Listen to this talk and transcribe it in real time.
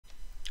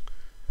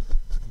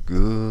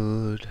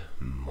Good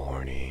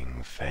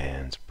morning,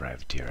 fans.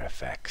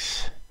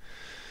 PrivateerFX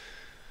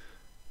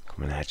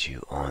coming at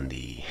you on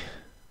the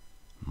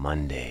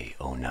Monday,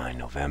 09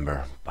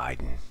 November.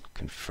 Biden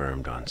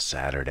confirmed on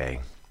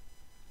Saturday,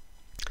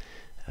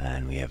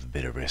 and we have a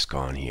bit of risk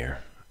on here,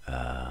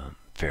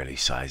 fairly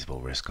sizable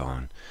risk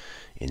on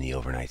in the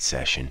overnight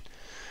session.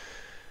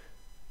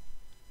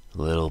 A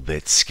little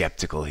bit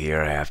skeptical here,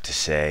 I have to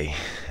say.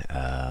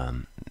 A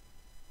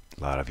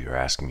lot of you are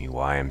asking me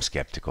why I'm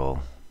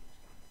skeptical.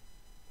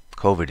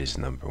 COVID is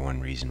the number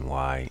one reason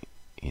why,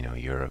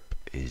 Europe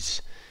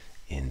is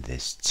in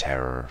this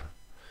terror.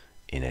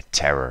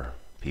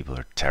 People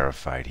are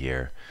terrified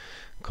here.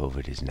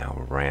 COVID is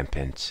now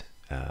rampant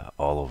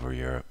all over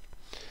Europe,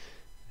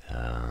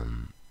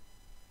 and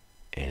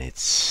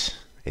it's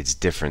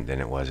different than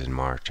it was in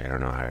March. I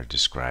don't know how to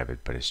describe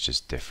it, but it's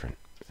just different.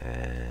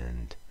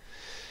 And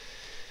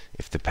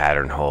if the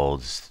pattern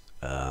holds,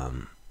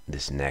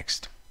 this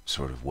next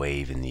sort of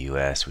wave in the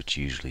US, which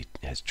usually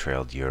has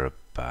trailed Europe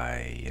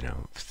by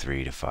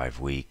 3 to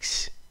 5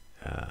 weeks,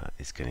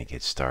 is going to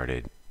get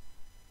started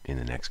in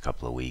the next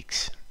couple of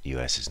weeks.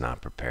 US is not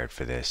prepared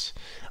for this.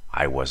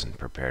 I wasn't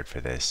prepared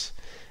for this.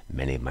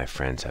 Many of my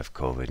friends have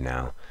COVID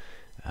now,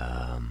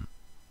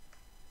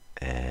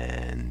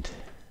 and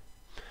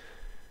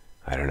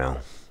I don't know.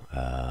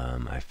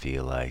 I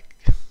feel like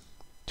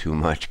too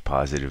much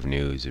positive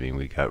news. I mean,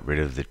 we got rid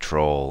of the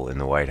troll in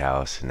the White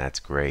House, and that's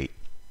great.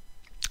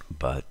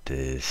 But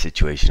the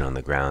situation on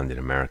the ground in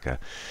America,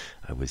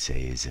 I would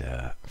say, is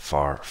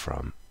far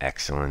from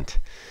excellent.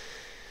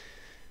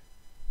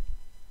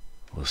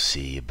 We'll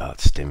see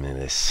about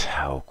stimulus,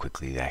 how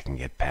quickly that can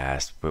get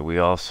passed. But we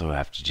also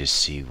have to just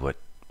see what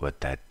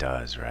that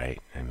does,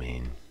 right? I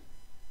mean,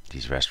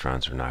 these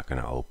restaurants are not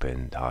going to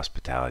open. The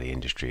hospitality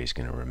industry is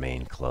going to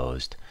remain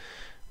closed.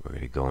 We're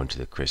going to go into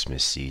the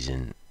Christmas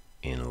season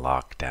in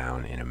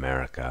lockdown in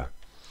America.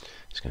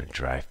 It's going to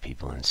drive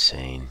people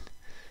insane.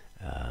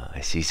 I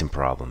see some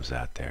problems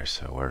out there,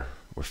 so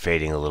we're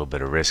fading a little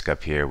bit of risk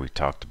up here. We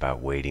talked about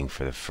waiting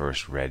for the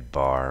first red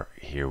bar.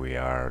 Here we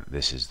are.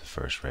 This is the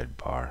first red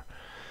bar.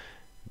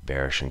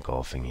 Bearish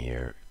engulfing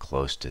here,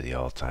 close to the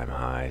all-time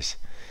highs.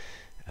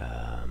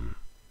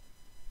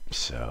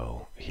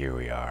 So here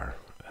we are.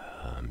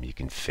 You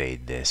can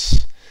fade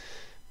this,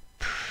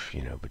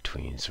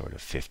 between sort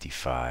of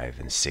 55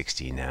 and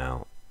 60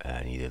 now,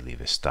 and either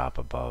leave a stop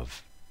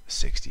above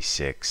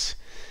 66.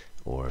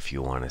 Or if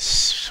you want to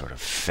sort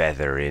of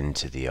feather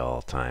into the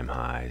all-time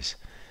highs,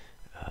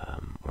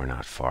 we're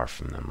not far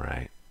from them,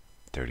 right?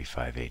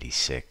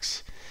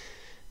 35.86,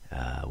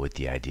 with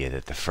the idea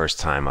that the first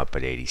time up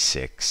at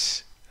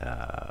 86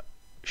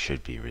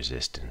 should be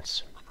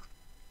resistance.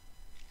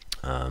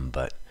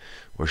 But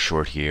we're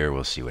short here.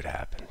 We'll see what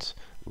happens.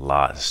 A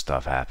lot of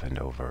stuff happened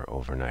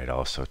overnight.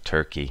 Also,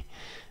 Turkey.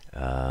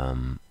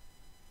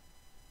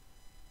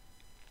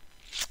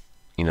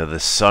 The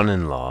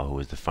son-in-law, who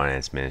was the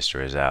finance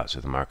minister, is out, so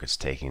the market's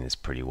taking this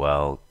pretty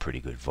well. Pretty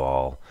good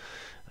vol.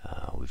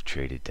 We've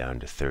traded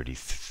down to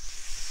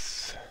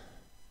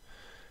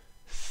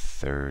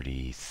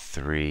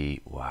 33.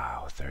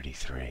 Wow,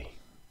 33.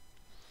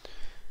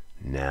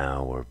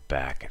 Now we're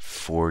back at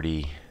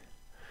 40.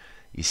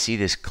 You see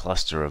this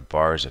cluster of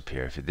bars up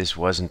here. If this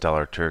wasn't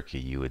dollar Turkey,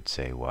 you would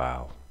say,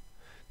 wow,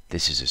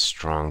 this is a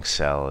strong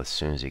sell as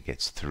soon as it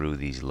gets through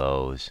these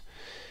lows.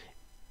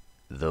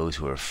 Those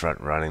who are front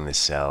running the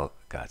sell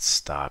got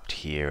stopped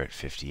here at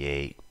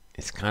 58.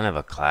 It's kind of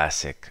a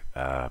classic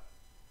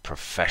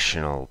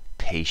professional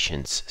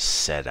patience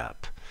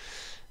setup.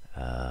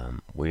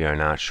 We are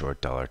not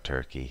short dollar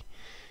Turkey.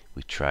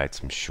 We tried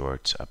some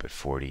shorts up at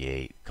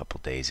 48 a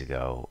couple days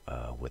ago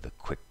with a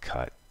quick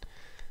cut.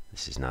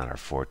 This is not our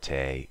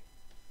forte.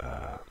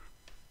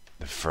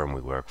 The firm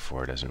we work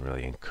for doesn't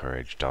really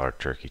encourage dollar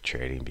Turkey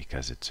trading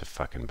because it's a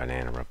fucking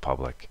banana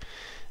republic.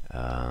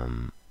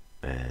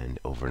 And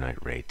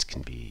overnight rates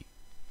can be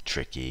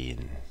tricky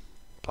and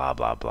blah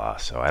blah blah.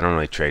 So I don't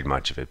really trade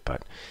much of it,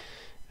 but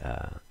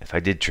if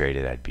I did trade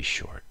it, I'd be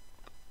short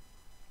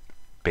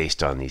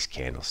based on these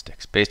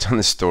candlesticks. Based on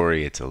the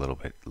story, it's a little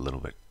bit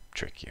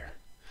trickier.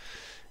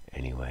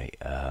 Anyway,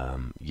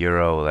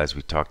 euro, as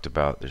we talked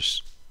about,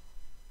 there's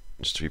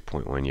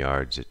 3.1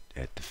 yards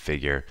at the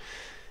figure.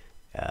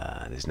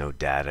 There's no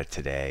data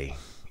today.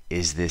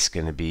 Is this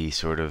going to be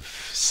sort of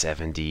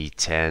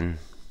 70-10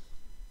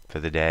 for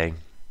the day?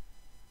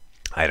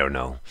 I don't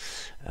know.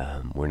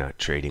 We're not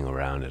trading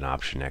around an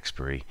option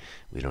expiry.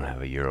 We don't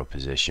have a euro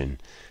position,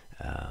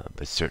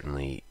 but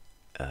certainly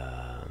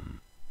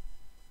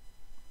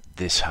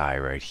this high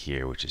right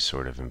here, which is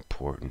sort of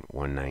important,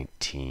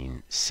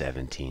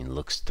 119.17,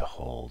 looks to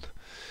hold.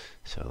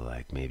 So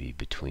like maybe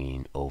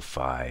between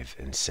 05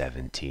 and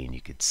 17,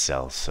 you could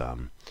sell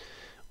some,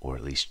 or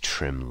at least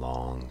trim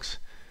longs,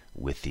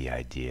 with the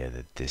idea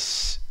that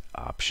this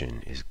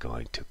option is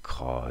going to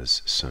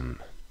cause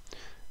some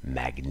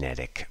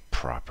magnetic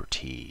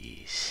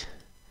properties.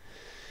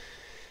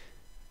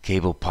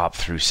 Cable popped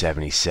through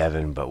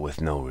 77, but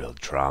with no real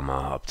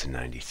drama, up to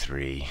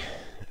 93.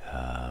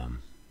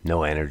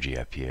 No energy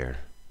up here.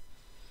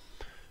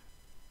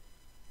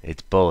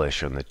 It's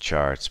bullish on the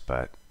charts,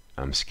 but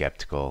I'm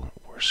skeptical.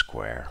 We're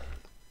square.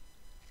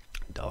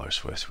 Dollar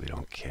Swiss, we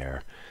don't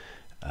care.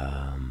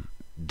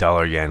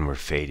 Dollar yen, we're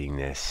fading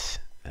this.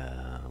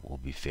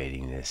 We'll be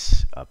fading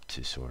this up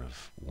to sort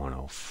of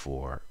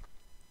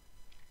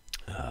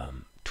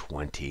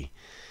 104.20.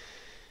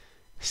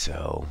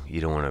 So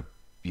you don't want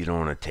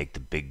to take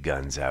the big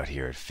guns out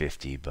here at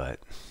 50,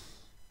 but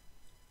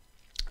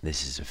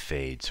this is a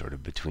fade sort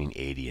of between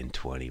 80 and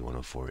 20,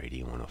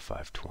 104.80 and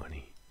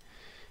 105.20.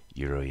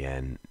 Euro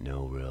yen,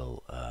 no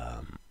real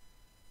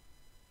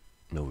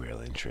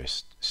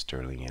interest.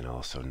 Sterling yen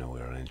also no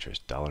real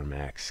interest. Dollar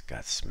max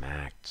got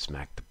smacked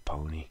the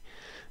pony.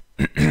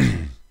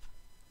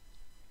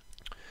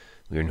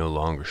 We are no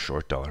longer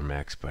short dollar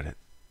max, but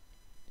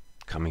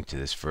coming to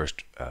this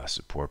first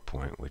support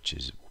point, which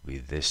will be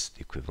this,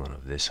 the equivalent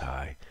of this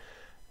high,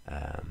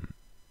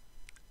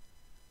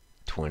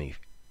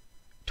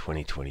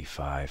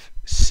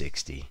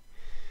 2025.60.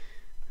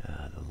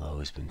 The low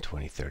has been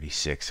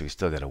 2036, so we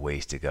still got a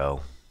ways to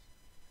go.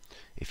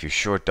 If you're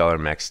short dollar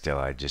max still,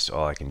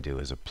 all I can do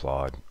is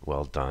applaud.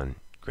 Well done,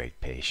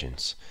 great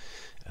patience.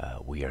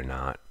 We are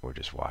not. We're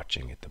just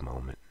watching at the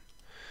moment.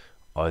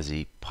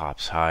 Aussie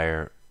pops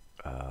higher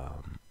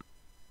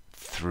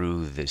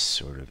through this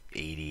sort of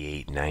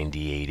 88,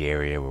 98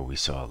 area where we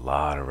saw a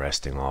lot of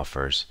resting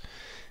offers.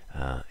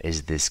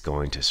 Is this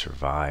going to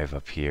survive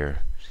up here?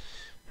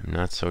 I'm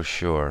not so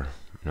sure.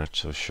 I'm not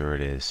so sure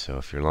it is. So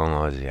if you're long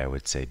Aussie, I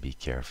would say be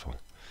careful.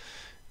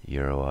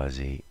 Euro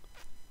Aussie.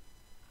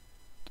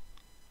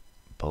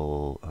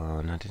 Bull,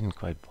 no, didn't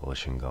quite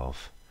bullish in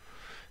Gulf.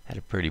 Had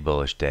a pretty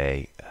bullish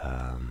day.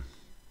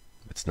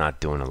 It's not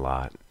doing a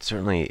lot.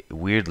 Certainly,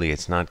 weirdly,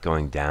 it's not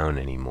going down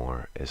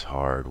anymore as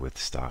hard with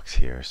stocks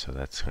here. So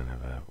that's kind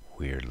of a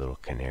weird little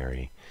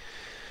canary.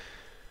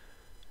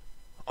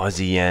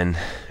 Aussie yen,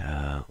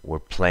 we're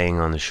playing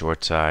on the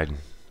short side,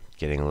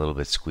 getting a little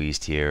bit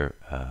squeezed here,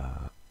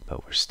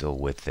 but we're still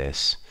with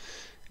this,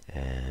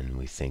 and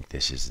we think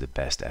this is the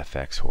best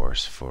FX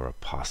horse for a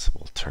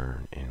possible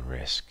turn in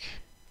risk.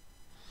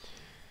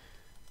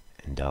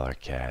 And dollar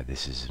CAD,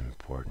 this is an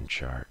important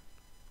chart.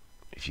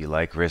 If you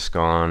like risk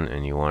on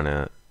and you want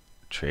to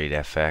trade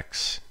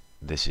FX,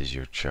 this is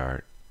your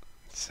chart.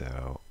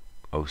 So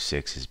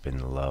 06 has been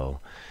the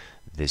low.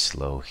 This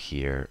low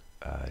here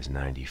is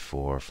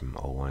 94 from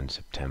 01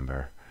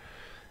 September.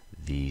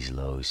 These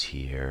lows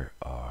here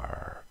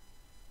are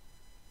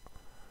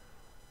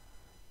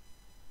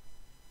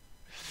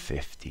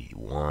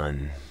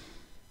 51.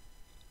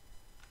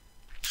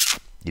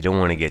 You don't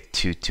want to get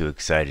too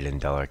excited in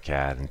dollar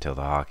CAD until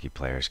the hockey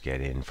players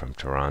get in from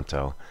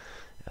Toronto.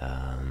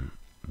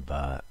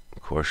 But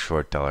core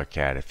short dollar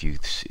CAD,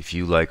 if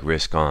you like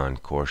risk on,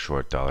 core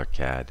short dollar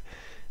CAD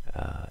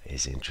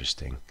is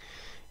interesting.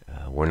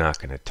 We're not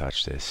going to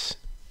touch this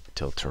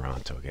until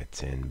Toronto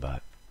gets in,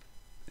 but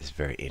it's a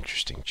very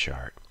interesting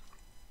chart.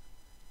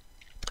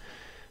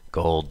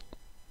 Gold,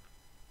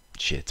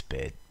 shit's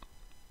bid.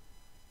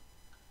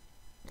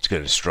 It's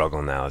going to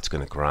struggle now. It's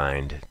going to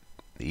grind.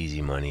 The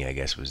easy money, I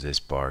guess, was this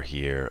bar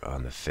here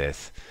on the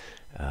 5th.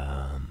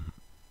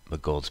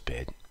 But gold's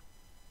bid.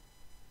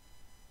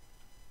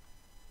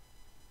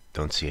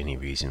 Don't see any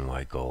reason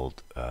why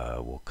gold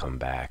will come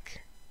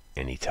back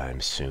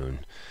anytime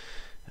soon.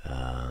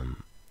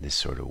 This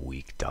sort of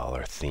weak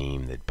dollar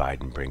theme that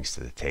Biden brings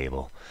to the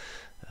table,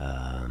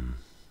 I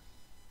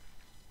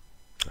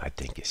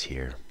think is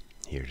here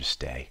to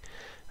stay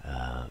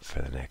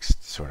for the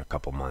next sort of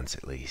couple months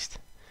at least.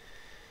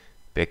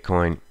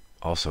 Bitcoin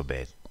also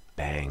bid.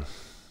 Bang,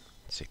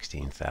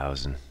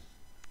 16,000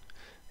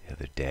 the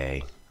other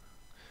day,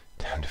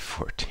 down to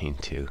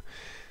 14.2.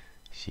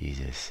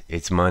 Jesus,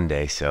 it's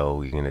Monday,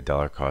 so you're going to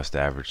dollar cost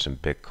average some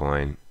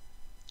Bitcoin,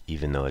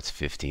 even though it's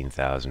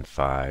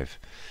 15,005.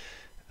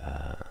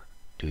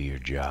 Do your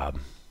job,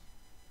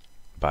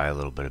 buy a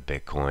little bit of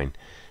Bitcoin,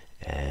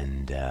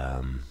 and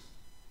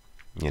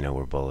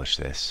we're bullish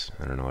this.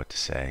 I don't know what to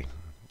say.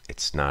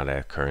 It's not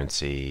a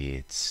currency.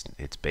 It's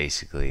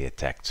basically a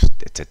tech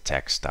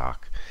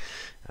stock.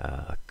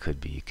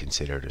 Could be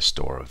considered a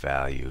store of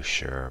value,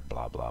 sure,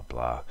 blah blah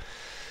blah.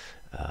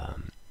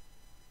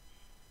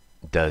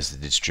 Does the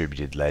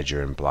distributed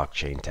ledger and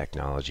blockchain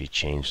technology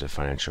change the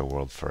financial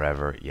world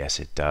forever? Yes,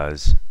 it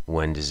does.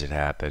 When does it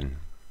happen?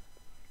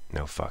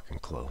 No fucking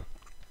clue.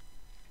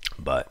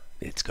 But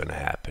it's going to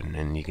happen,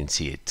 and you can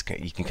see it.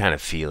 You can kind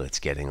of feel it's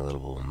getting a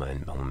little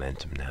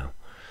momentum now.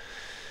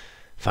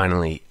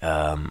 Finally,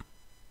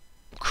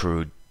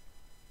 crude.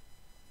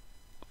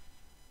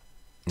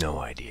 No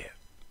idea.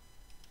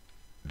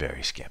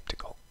 Very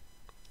skeptical.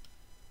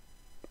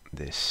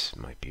 This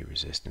might be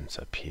resistance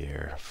up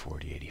here,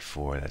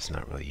 40.84. That's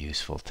not really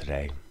useful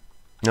today.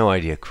 No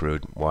idea,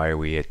 crude. Why are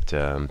we at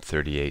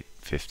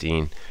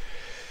 38.15?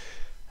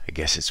 I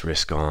guess it's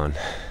risk on,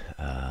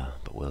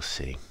 but we'll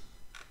see.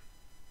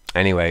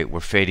 Anyway, we're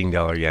fading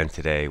dollar yen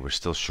today. We're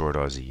still short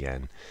Aussie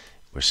yen.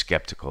 We're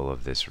skeptical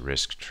of this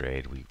risk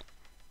trade.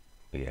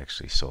 We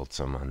actually sold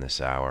some on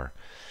this hour.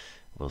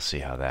 We'll see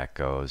how that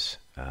goes.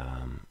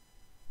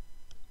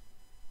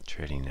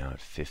 trading now at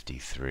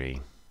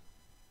 53.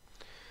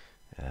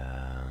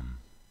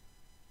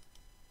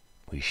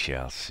 We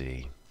shall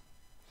see.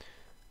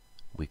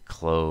 We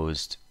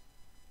closed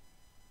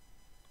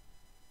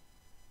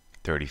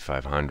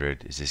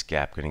 3,500. Is this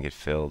gap going to get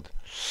filled?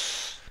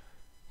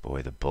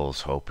 Boy, the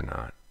bulls hope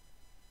not.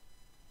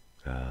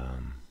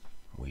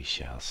 We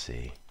shall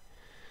see.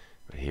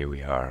 But here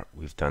we are.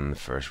 We've done the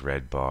first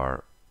red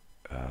bar.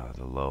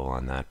 The low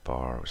on that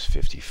bar was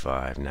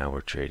 55. Now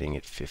we're trading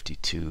at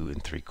 52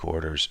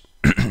 3/4.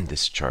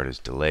 This chart is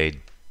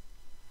delayed.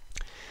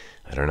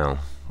 I don't know.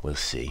 We'll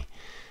see.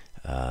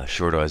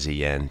 Short Aussie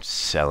yen,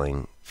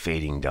 selling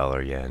fading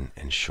dollar yen,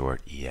 and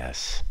short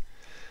ES.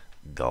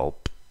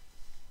 Gulp.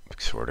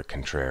 Sort of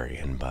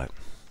contrarian, but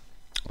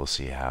we'll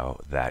see how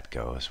that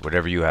goes.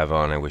 Whatever you have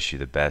on, I wish you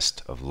the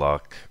best of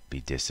luck.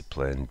 Be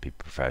disciplined. Be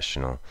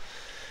professional.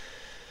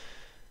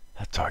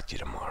 I'll talk to you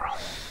tomorrow.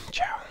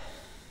 Ciao.